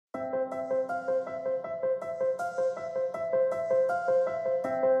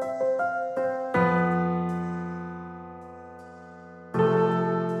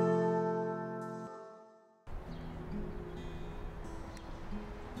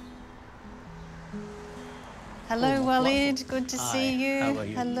Hello, Walid. Good to see you. How are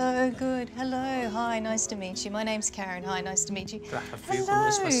you? Hello, good. Hello. Hi, nice to meet you. My name's Karen. Hi, nice to meet you.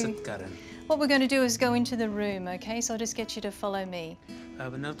 Hello. What we're going to do is go into the room, okay? So I'll just get you to follow me.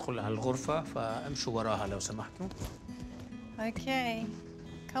 بندخل على الغرفة فامشوا وراها لو سمحتوا. Okay.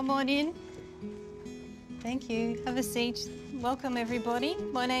 Come on in. Thank you. Have a seat. Welcome everybody.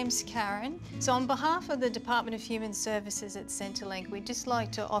 My name's Karen. So on behalf of the Department of Human Services at Centrelink, we'd just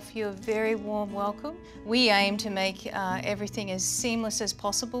like to offer you a very warm welcome. We aim to make everything as seamless as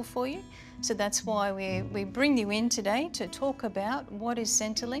possible for you. So that's why we bring you in today to talk about what is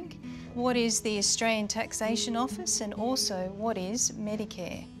Centrelink, what is the Australian Taxation Office, and also what is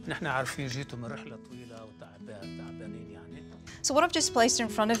Medicare. نحن عارفين جيتوا من رحلة طويلة وتعبانين يعني. So what I've just placed in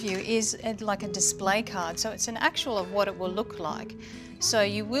front of you is like a display card. So it's an actual of what it will look like. So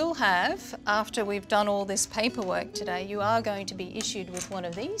you will have, after we've done all this paperwork today, you are going to be issued with one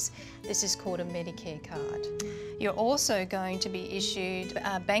of these. This is called a Medicare card. You're also going to be issued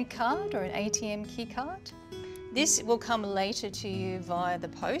a bank card or an ATM key card. This will come later to you via the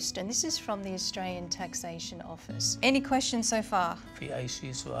post, and this is from the Australian Taxation Office. Any questions so far? في أي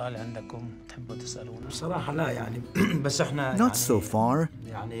شيء سؤال عندكم تحبوا تسألونه؟ بصراحة لا يعني بس احنا Not so far,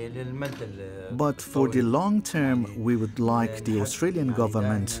 يعني للمدة but for the long term we would like the Australian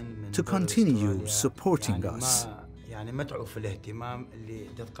government to continue supporting us. يعني متعوا في الاهتمام اللي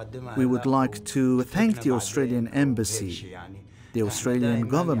تقدمه. We would like to thank the Australian Embassy, the Australian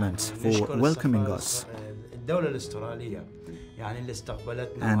government for welcoming us. الدولة الأسترالية يعني اللي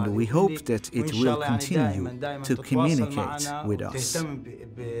استقبلتنا. And we hope that it will continue to communicate with us. تهتم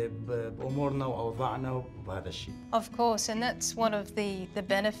بأمورنا وأوضاعنا وبهذا الشيء. Of course, and that's one of the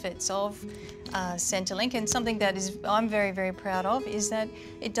benefits of Centrelink, and something that I'm very, very proud of is that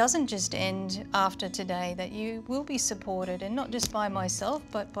it doesn't just end after today, that you will be supported, and not just by myself,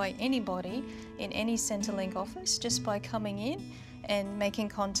 but by anybody in any Centrelink office, just by coming in and making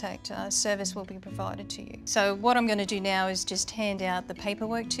contact. Service will be provided to you. So what I'm going to do now is just hand out the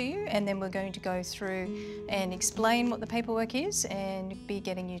paperwork to you, and then we're going to go through and explain what the paperwork is and be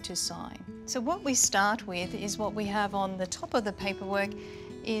getting you to sign. So what we start with is what we have on the top of the paperwork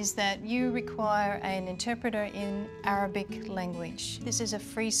is that you require an interpreter in Arabic language. This is a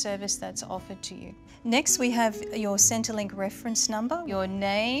free service that's offered to you. Next, we have your Centrelink reference number, your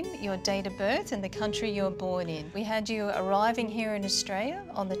name, your date of birth, and the country you're born in. We had you arriving here in Australia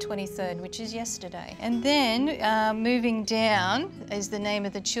on the 23rd, which is yesterday. And then moving down is the name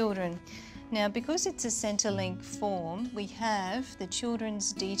of the children. Now, because it's a Centrelink form, we have the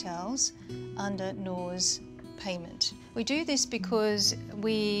children's details under NOR's payment. We do this because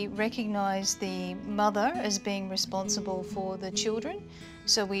we recognise the mother as being responsible for the children,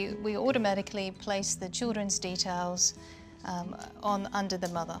 so we automatically place the children's details under the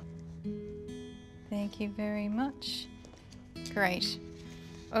mother. Thank you very much. Great.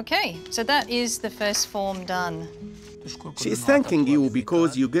 Okay, so that is the first form done. She is thanking you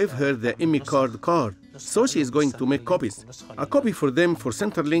because you gave her the card, so she is going to make copies. A copy for them for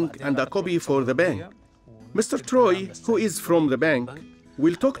Centrelink and a copy for the bank. Mr. Troy, who is from the bank,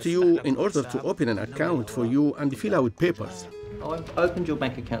 will talk to you in order to open an account for you and fill out papers. I've opened your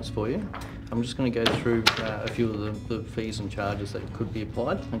bank accounts for you. I'm just going to go through a few of the fees and charges that could be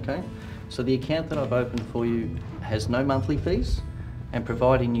applied, okay? So the account that I've opened for you has no monthly fees, and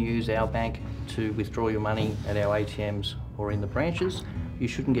providing you use our bank to withdraw your money at our ATMs or in the branches, you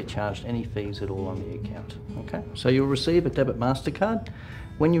shouldn't get charged any fees at all on the account, okay? So you'll receive a debit MasterCard.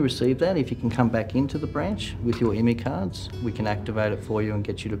 When you receive that, if you can come back into the branch with your IMI cards, we can activate it for you and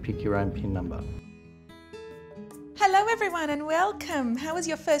get you to pick your own PIN number. Hello everyone and welcome. How was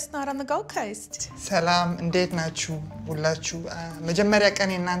your first night on the Gold Coast? ሰላም እንዴት ናችሁ ሁላችሁ መጀመሪያ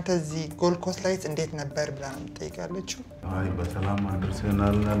ቀን እናንተ እዚህ ጎልድ ኮስት ላይ እንዴት ነበር ብላ ጠይቃለችሁ አይ በሰላም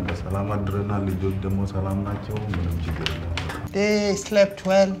አድርሰናል በሰላም አድረናል ልጆች ደግሞ ሰላም ናቸው ምንም ችግር የለም They slept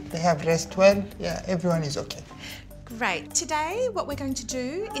well, they have rest well. Yeah, everyone is okay. Great. Today what we're going to do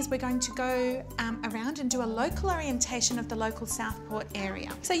is we're going to go around and do a local orientation of the local Southport area.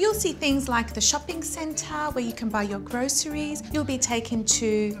 So you'll see things like the shopping centre where you can buy your groceries. You'll be taken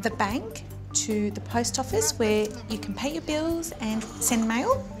to the bank, to the post office where you can pay your bills and send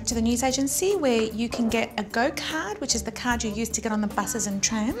mail, to the news agency where you can get a Go card, which is the card you use to get on the buses and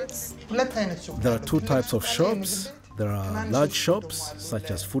trams. There are two types of shops. There are large shops, such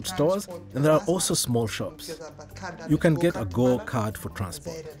as food stores, and there are also small shops. You can get a Go card for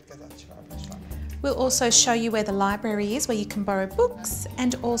transport. We'll also show you where the library is, where you can borrow books,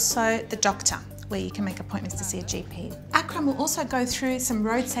 and also the doctor, where you can make appointments to see a GP. Akram will also go through some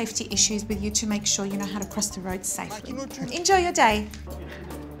road safety issues with you to make sure you know how to cross the road safely. Enjoy your day.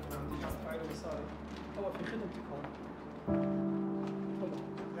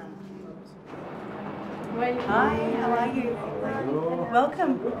 Hi, how are you?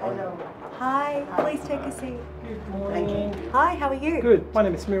 Welcome. Hi, please take a seat. Thank you. Hi, how are you? Good. My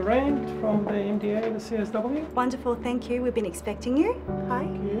name is Mirand from the MDA, the CSW. Wonderful, thank you. We've been expecting you. Hi.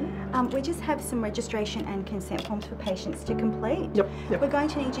 Thank you. We just have some registration and consent forms for patients to complete. Yep. We're going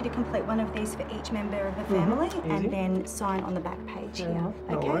to need you to complete one of these for each member of the family and then sign on the back page here. No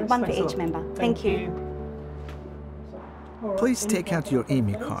Okay, worries. one for Thanks a each lot. member. Thank you. All right, Please any take out your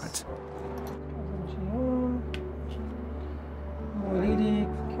questions? EMI card. Lytic,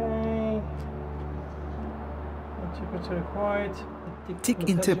 okay. Interpreter required. Tick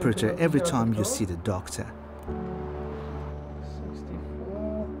interpreter every time you see the doctor.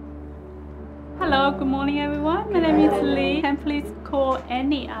 64. Hello, good morning everyone. My name is Lee. Can please call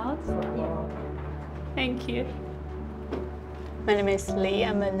Annie out? Thank you. My name is Lee.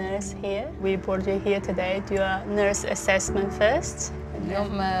 I'm a nurse here. We brought you here today to do a nurse assessment first.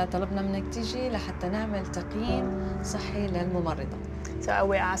 اليوم طلبنا منك تيجي لحتى نعمل تقييم صحي للممرضة. So I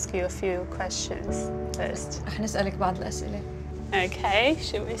will ask you a few questions first. رح نسألك بعض الأسئلة. Okay,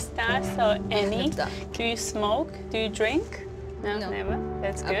 should we start? So Annie, do you smoke? Do you drink? No, never.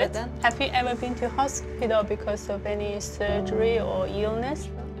 That's good. أبداً. Have you ever been to hospital because of any surgery or illness?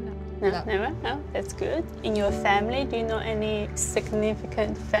 No, never? No, that's good. In your family, do you know any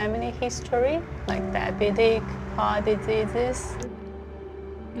significant family history? Like diabetic, heart diseases?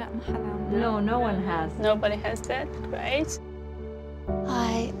 No, no one has. Nobody has that? Great.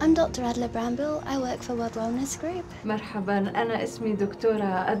 Hi, I'm Dr. Adla Brambill. I work for World Wellness Group. مرحبا، أنا اسمي دكتورة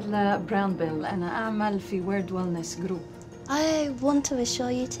أدلا برامبل. أنا أعمل في World Wellness Group. I want to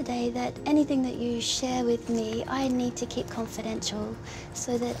assure you today that anything that you share with me, I need to keep confidential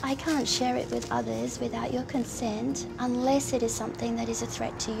so that I can't share it with others without your consent unless it is something that is a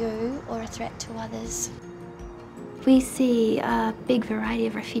threat to you or a threat to others. We see a big variety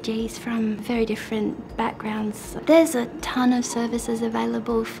of refugees from very different backgrounds. There's a ton of services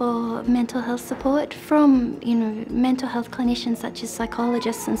available for mental health support from, mental health clinicians such as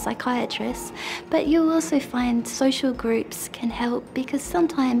psychologists and psychiatrists, but you'll also find social groups can help because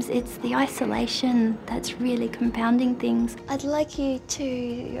sometimes it's the isolation that's really compounding things. I'd like you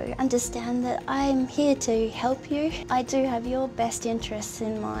to understand that I'm here to help you. I do have your best interests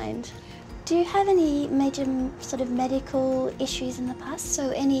in mind. Do you have any major sort of medical issues in the past?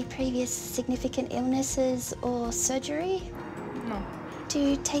 So any previous significant illnesses or surgery? No. Do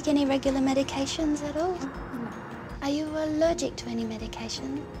you take any regular medications at all? No. Are you allergic to any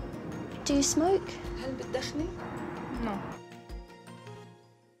medication? Do you smoke? هل بتدخني؟ No.